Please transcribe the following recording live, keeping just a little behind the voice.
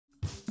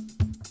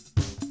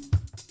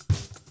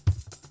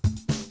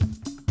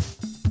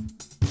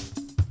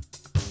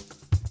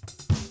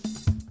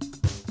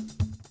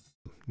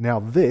Now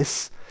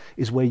this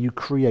is where you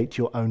create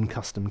your own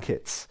custom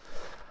kits.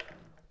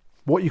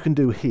 What you can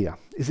do here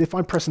is if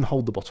I press and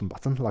hold the bottom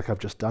button, like I've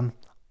just done,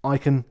 I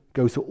can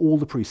go through all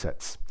the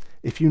presets.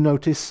 If you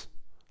notice,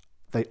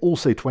 they all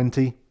say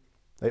 20,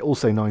 they all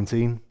say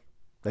 19,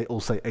 they all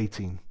say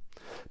 18.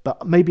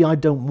 But maybe I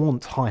don't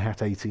want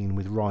hi-hat 18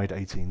 with ride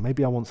 18.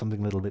 Maybe I want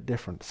something a little bit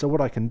different. So what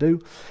I can do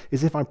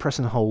is if I press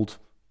and hold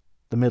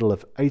the middle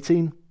of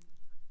 18,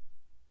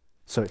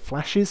 so it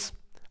flashes,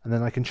 and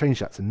then I can change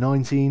that to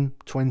 19,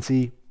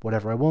 20,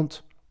 whatever I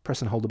want,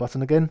 press and hold the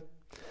button again.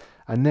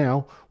 And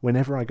now,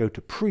 whenever I go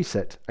to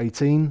preset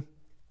 18,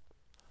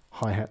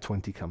 hi-hat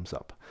 20 comes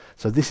up.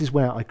 So this is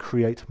where I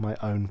create my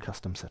own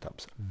custom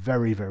setups.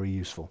 Very, very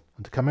useful.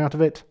 And to come out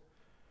of it,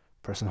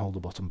 press and hold the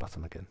bottom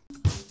button again.